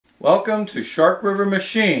Welcome to Shark River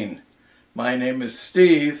Machine. My name is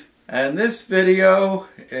Steve, and this video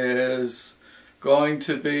is going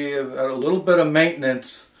to be a little bit of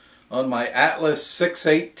maintenance on my Atlas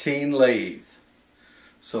 618 lathe.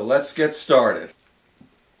 So let's get started.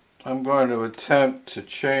 I'm going to attempt to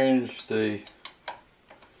change the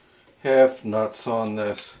half nuts on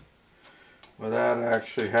this without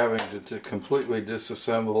actually having to completely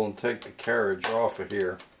disassemble and take the carriage off of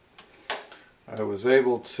here. I was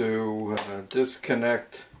able to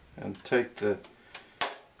disconnect and take the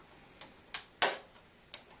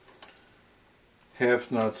half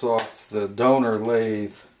nuts off the donor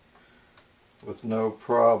lathe with no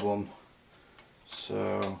problem.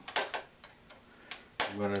 So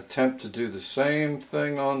I'm going to attempt to do the same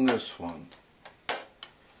thing on this one.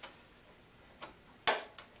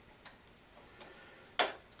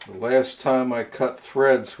 The last time I cut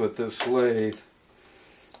threads with this lathe,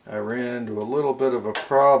 I ran into a little bit of a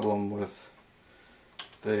problem with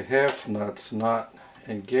the half nuts not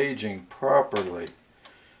engaging properly,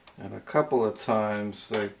 and a couple of times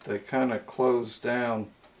they kind of closed down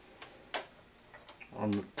on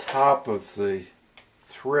the top of the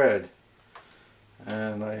thread,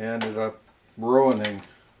 and I ended up ruining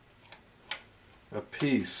a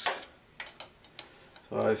piece.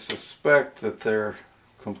 So I suspect that they're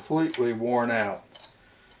completely worn out.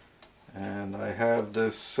 And I have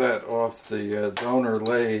this set off the donor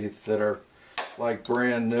lathe that are like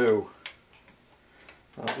brand new.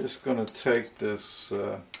 I'm just going to take this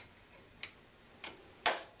the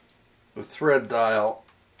thread dial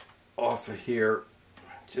off of here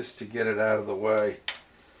just to get it out of the way.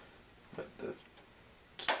 But the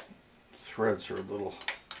threads are a little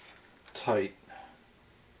tight.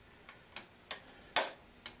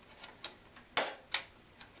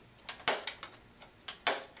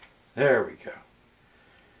 There we go.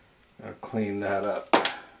 I'll clean that up.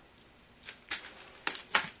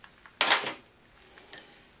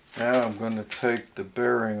 Now I'm going to take the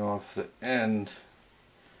bearing off the end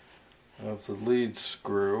of the lead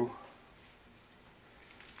screw.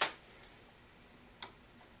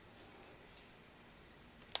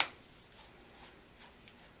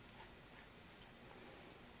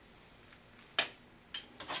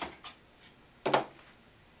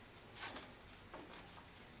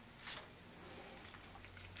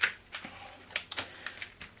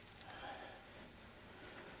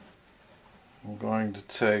 I'm going to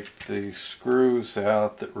take the screws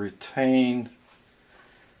out that retain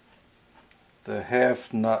the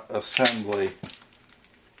half nut assembly.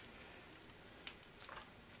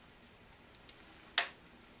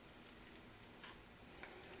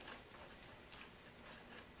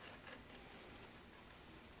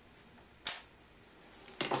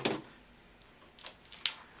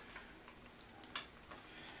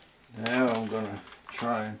 Now I'm going to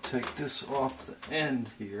try and take this off the end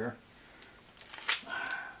here.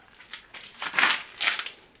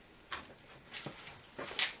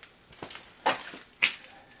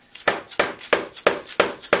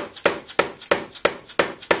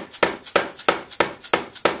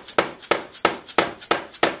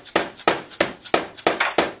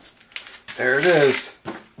 There it is,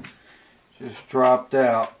 just dropped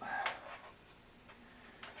out.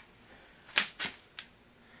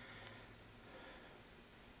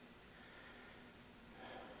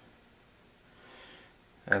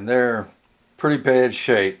 And they're pretty bad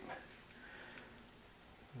shape.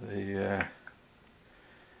 The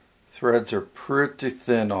threads are pretty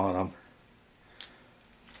thin on them.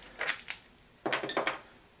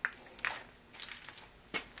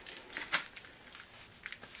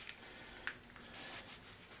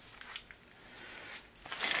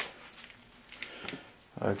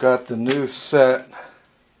 I got the new set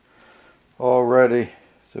all ready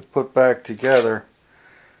to put back together.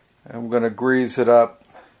 I'm going to grease it up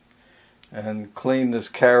and clean this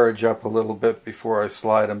carriage up a little bit before I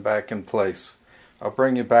slide them back in place. I'll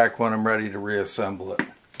bring you back when I'm ready to reassemble it.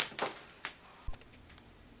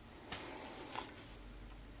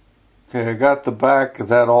 Okay, I got the back of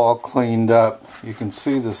that all cleaned up. You can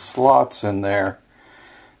see the slots in there,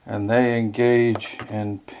 and they engage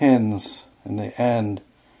in pins in the end.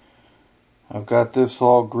 I've got this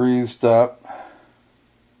all greased up.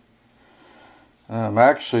 And I'm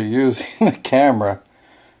actually using the camera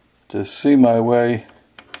to see my way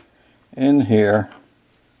in here.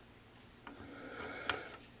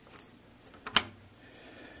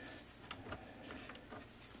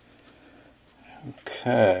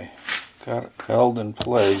 Okay, got it held in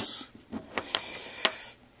place.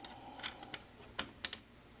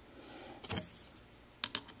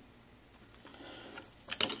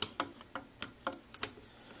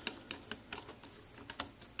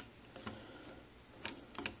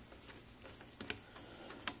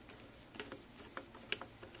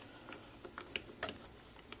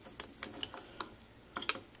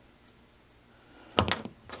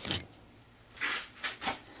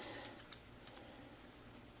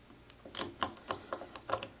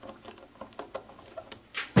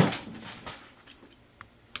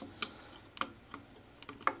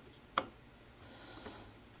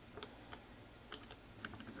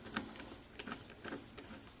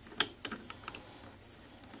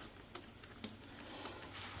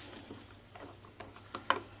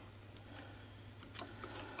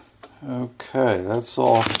 Okay, that's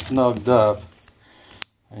all snugged up,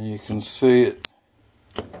 and you can see it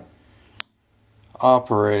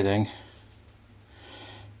operating.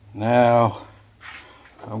 Now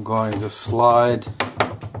I'm going to slide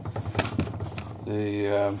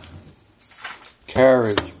the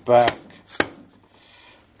carriage back.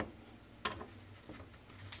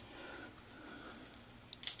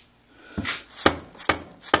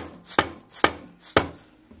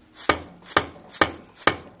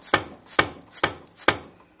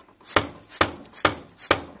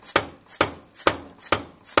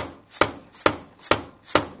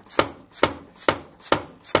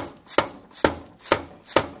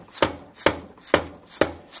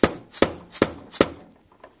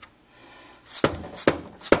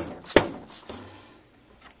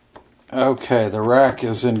 Okay, the rack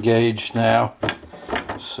is engaged now,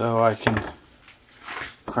 so I can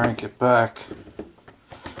crank it back.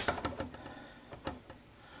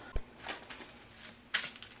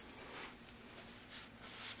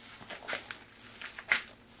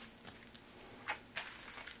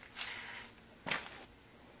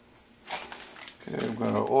 Okay, I'm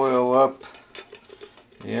going to oil up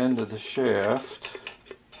the end of the shaft.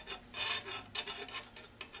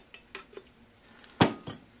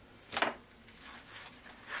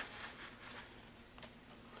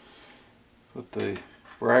 Put the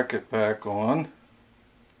bracket back on.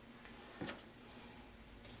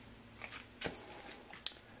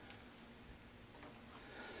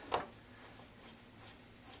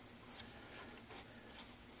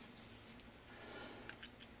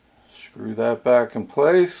 Screw that back in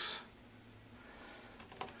place.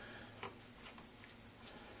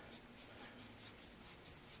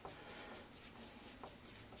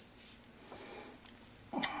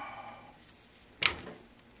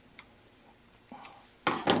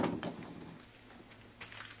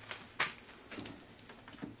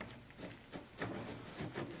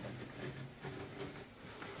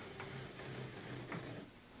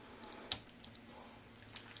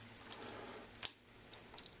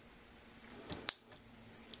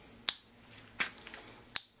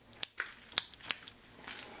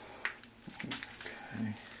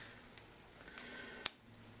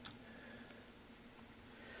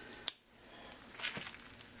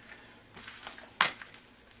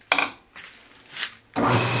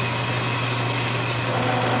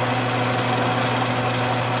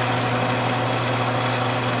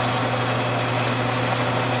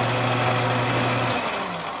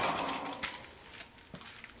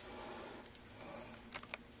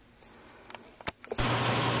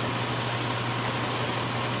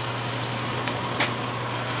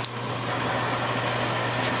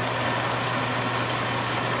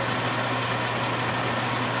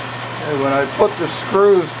 When I put the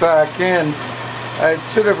screws back in, I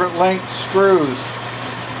had two different length screws,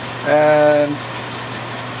 and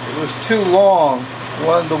it was too long.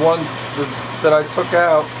 One of the ones that I took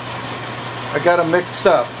out, I got them mixed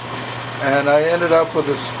up, and I ended up with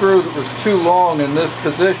a screw that was too long in this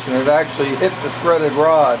position. It actually hit the threaded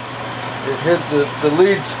rod. It hit the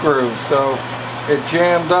lead screw, so it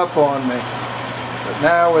jammed up on me. But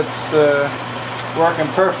now it's working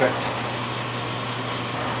perfect.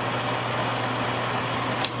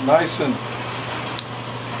 Nice and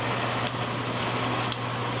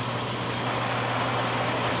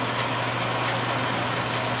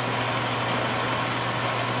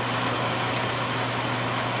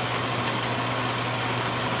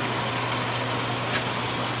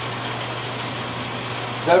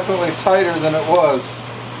definitely tighter than it was.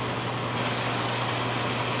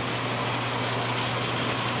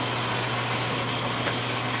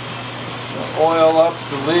 Oil up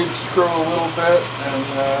the lead screw a little bit and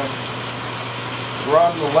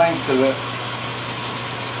run the length of it.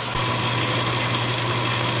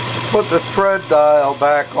 Put the thread dial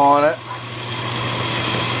back on it.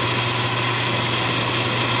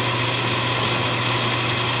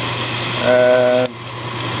 And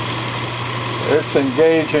it's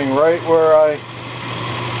engaging right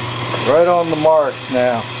on the mark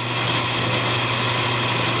now.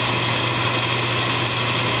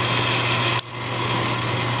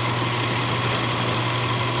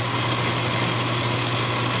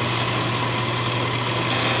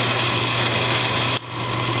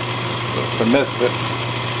 I missed it.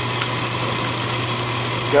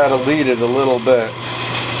 Gotta lead it a little bit.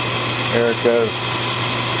 There it goes.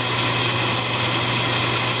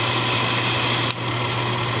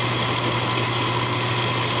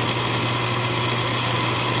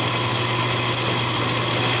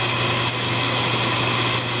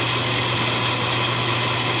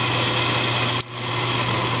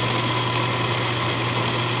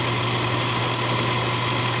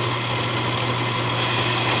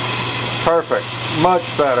 Perfect.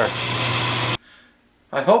 Much better.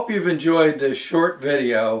 I hope you've enjoyed this short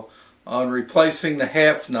video on replacing the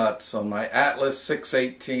half nuts on my Atlas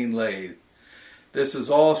 618 lathe. This is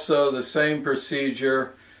also the same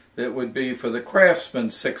procedure that would be for the Craftsman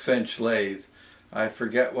 6-inch lathe. I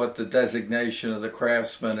forget what the designation of the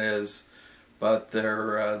Craftsman is, but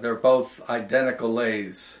they're both identical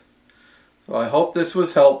lathes. So I hope this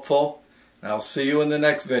was helpful, and I'll see you in the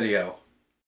next video.